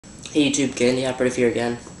Hey YouTube, Candy Operative here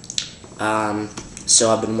again. So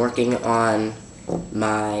I've been working on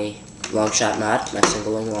my Longshot mod, my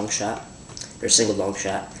single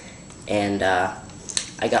Longshot, and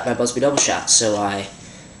I got my Busby double shot, so I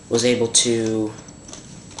was able to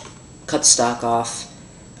cut the stock off.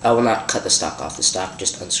 Well, not cut the stock off, the stock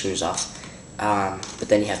just unscrews off. But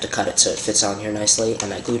then you have to cut it so it fits on here nicely,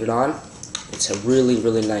 and I glued it on. It's a really,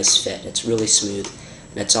 really nice fit. It's really smooth,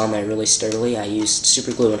 and it's on there really sturdily. I used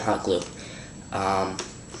super glue and hot glue.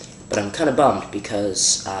 But I'm kind of bummed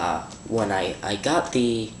because when I got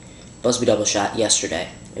the Busby double shot yesterday,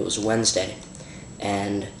 it was Wednesday,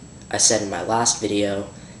 and I said in my last video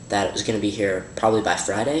that it was going to be here probably by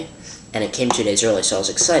Friday, and it came 2 days early, so I was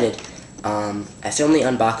excited. I filmed the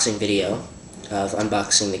unboxing video of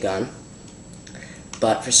unboxing the gun,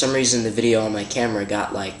 but for some reason the video on my camera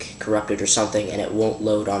got like corrupted or something, and it won't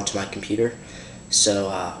load onto my computer. So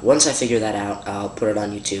once I figure that out, I'll put it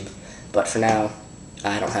on YouTube. But for now,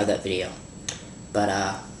 I don't have that video. But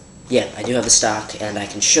yeah, I do have the stock, and I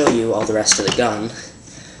can show you all the rest of the gun,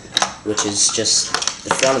 which is just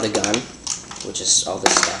the front of the gun, which is all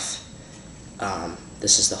this stuff.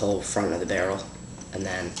 This is the whole front of the barrel, and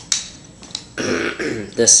then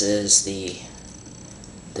this is the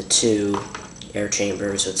two air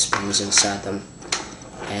chambers with springs inside them,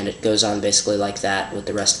 and it goes on basically like that with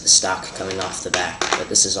the rest of the stock coming off the back, but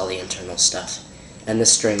this is all the internal stuff. And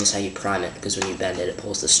this string is how you prime it, because when you bend it, it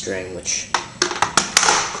pulls the string, which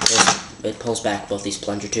it pulls back both these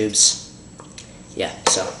plunger tubes. Yeah,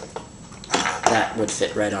 so that would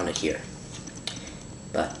fit right on it here.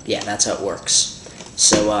 But yeah, that's how it works.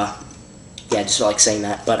 So yeah, just like saying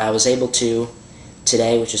that. But I was able to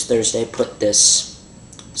today, which is Thursday, put this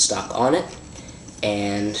stock on it,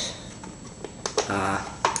 and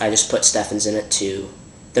I just put Steffens in it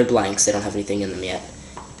they're blanks, they don't have anything in them yet,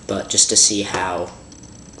 but just to see how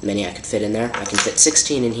many I could fit in there. I can fit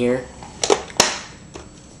 16 in here.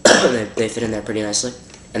 They fit in there pretty nicely.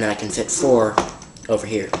 And then I can fit 4 over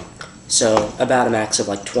here. So about a max of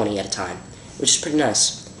like 20 at a time, which is pretty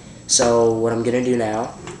nice. So what I'm going to do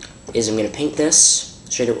now is I'm going to paint this,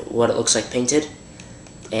 show you what it looks like painted.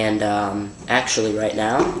 And actually right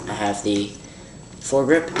now I have the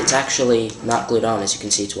foregrip. It's actually not glued on, as you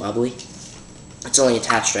can see it's wobbly. It's only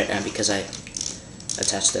attached right now because I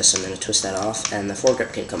attached this. I'm going to twist that off, and the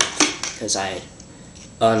foregrip can come off because I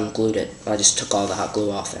unglued it. I just took all the hot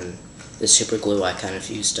glue off, and the super glue I kind of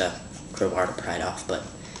used a crowbar to pry it off. But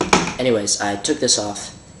anyways, I took this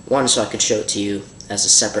off, one, so I could show it to you as a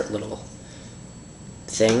separate little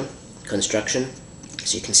thing, construction,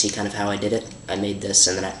 so you can see kind of how I did it. I made this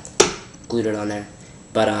and then I glued it on there.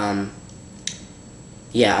 But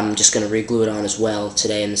yeah, I'm just going to re-glue it on as well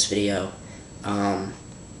today in this video,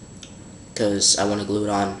 because I want to glue it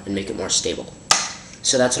on and make it more stable.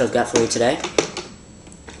 So that's what I've got for you today.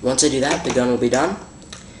 Once I do that, the gun will be done.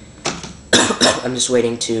 I'm just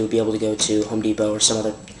waiting to be able to go to Home Depot or some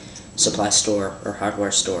other supply store or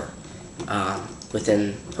hardware store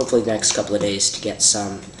within hopefully the next couple of days to get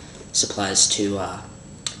some supplies to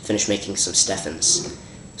finish making some Steffens.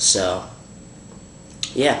 So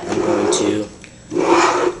yeah, I'm going to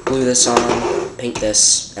glue this on, paint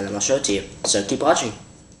this, and then I'll show it to you. So keep watching.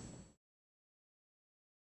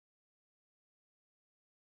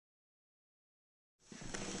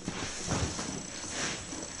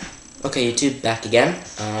 Okay, YouTube, back again.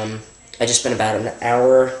 I just spent about an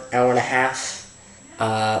hour and a half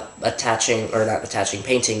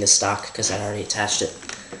painting the stock because I already attached it.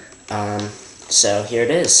 So here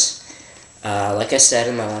it is. Like I said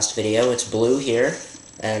in my last video, it's blue here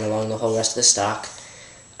and along the whole rest of the stock.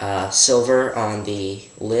 Silver on the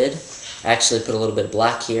lid. I actually put a little bit of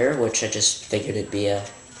black here, which I just figured it'd be a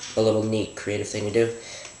little neat, creative thing to do.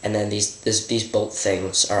 And then these bolt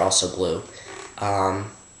things are also blue.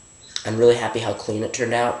 I'm really happy how clean it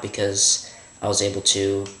turned out because I was able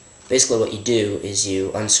to, basically what you do is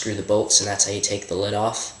you unscrew the bolts, and that's how you take the lid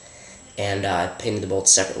off. And I painted the bolts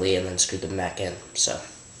separately and then screwed them back in, so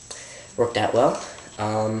worked out well.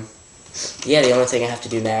 Yeah, the only thing I have to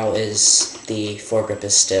do now is the foregrip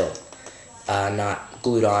is still not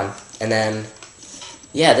glued on. And then,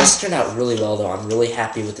 yeah, this turned out really well though. I'm really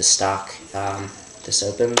happy with the stock. This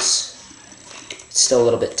opens. It's still a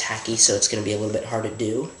little bit tacky, so it's going to be a little bit hard to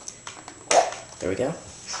do. There we go.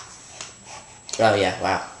 Oh yeah,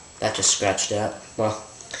 wow. That just scratched out. Well,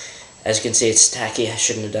 as you can see, it's tacky. I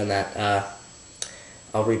shouldn't have done that.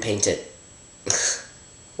 I'll repaint it.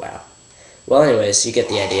 Wow. Well, anyways, you get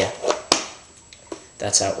the idea.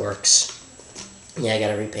 That's how it works. Yeah, I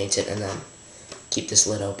gotta repaint it and then keep this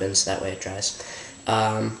lid open so that way it dries.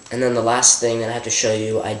 And then the last thing that I have to show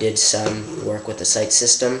you, I did some work with the sight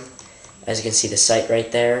system. As you can see, the sight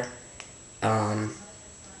right there,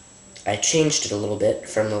 I changed it a little bit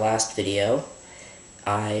from the last video.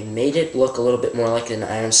 I made it look a little bit more like an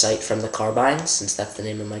iron sight from the Carbine, since that's the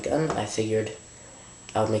name of my gun. I figured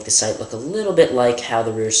I would make the sight look a little bit like how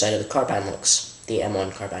the rear sight of the Carbine looks, the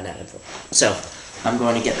M1 Carbine added for. So, I'm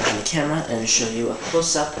going to get behind the camera and show you a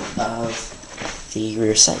close-up of the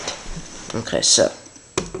rear sight. Okay, so,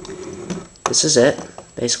 this is it.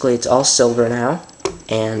 Basically, it's all silver now,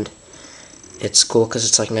 and it's cool because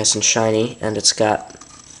it's like nice and shiny, and it's got,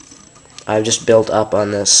 I've just built up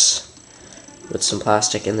on this with some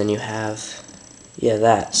plastic, and then you have, yeah,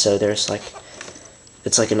 that. So there's like,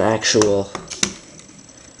 it's like an actual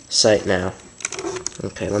sight now.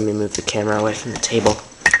 Okay, let me move the camera away from the table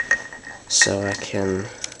so I can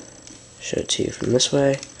show it to you from this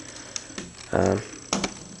way.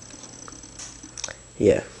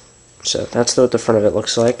 Yeah, so that's what the front of it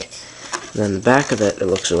looks like. And then the back of it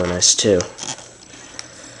looks really nice too.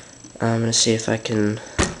 I'm going to see if I can,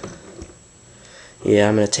 yeah,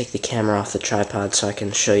 I'm going to take the camera off the tripod so I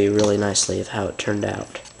can show you really nicely of how it turned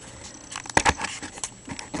out.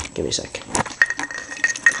 Give me a sec.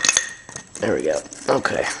 There we go.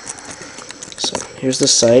 Okay. So, here's the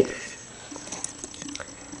sight.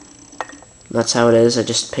 That's how it is. I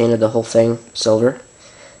just painted the whole thing silver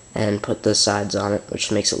and put the sides on it,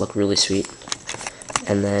 which makes it look really sweet.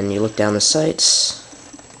 And then you look down the sights.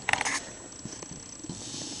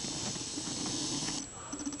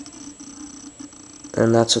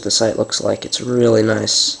 And that's what the sight looks like. It's really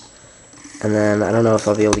nice. And then I don't know if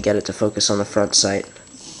I'll be able to get it to focus on the front sight.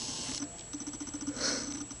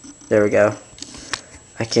 There we go.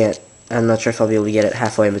 I'm not sure if I'll be able to get it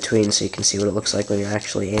halfway in between so you can see what it looks like when you're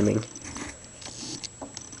actually aiming.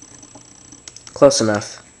 Close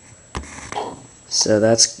enough. So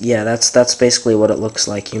that's basically what it looks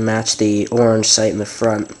like. You match the orange sight in the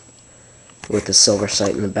front with the silver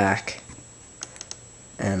sight in the back.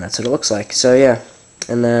 And that's what it looks like. So yeah.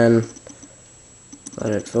 And then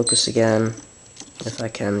let it focus again, if I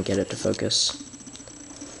can get it to focus.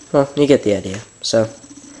 Well, you get the idea. So,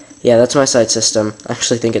 yeah, that's my sight system. I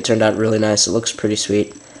actually think it turned out really nice. It looks pretty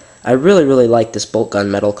sweet. I really, really like this bolt gun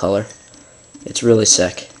metal color. It's really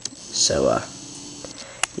sick. So,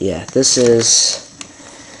 yeah, this is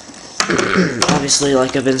obviously,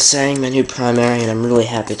 like I've been saying, my new primary, and I'm really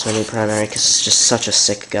happy it's my new primary because it's just such a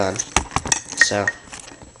sick gun. So,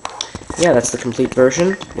 yeah, that's the complete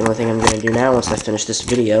version. The only thing I'm going to do now, once I finish this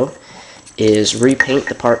video, is repaint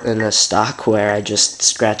the part in the stock where I just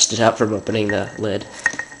scratched it up from opening the lid.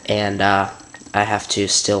 And I have to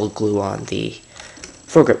still glue on the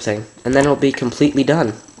foregrip thing. And then it'll be completely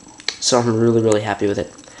done. So I'm really, really happy with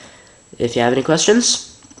it. If you have any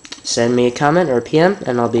questions, send me a comment or a PM,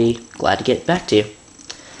 and I'll be glad to get back to you.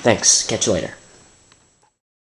 Thanks. Catch you later.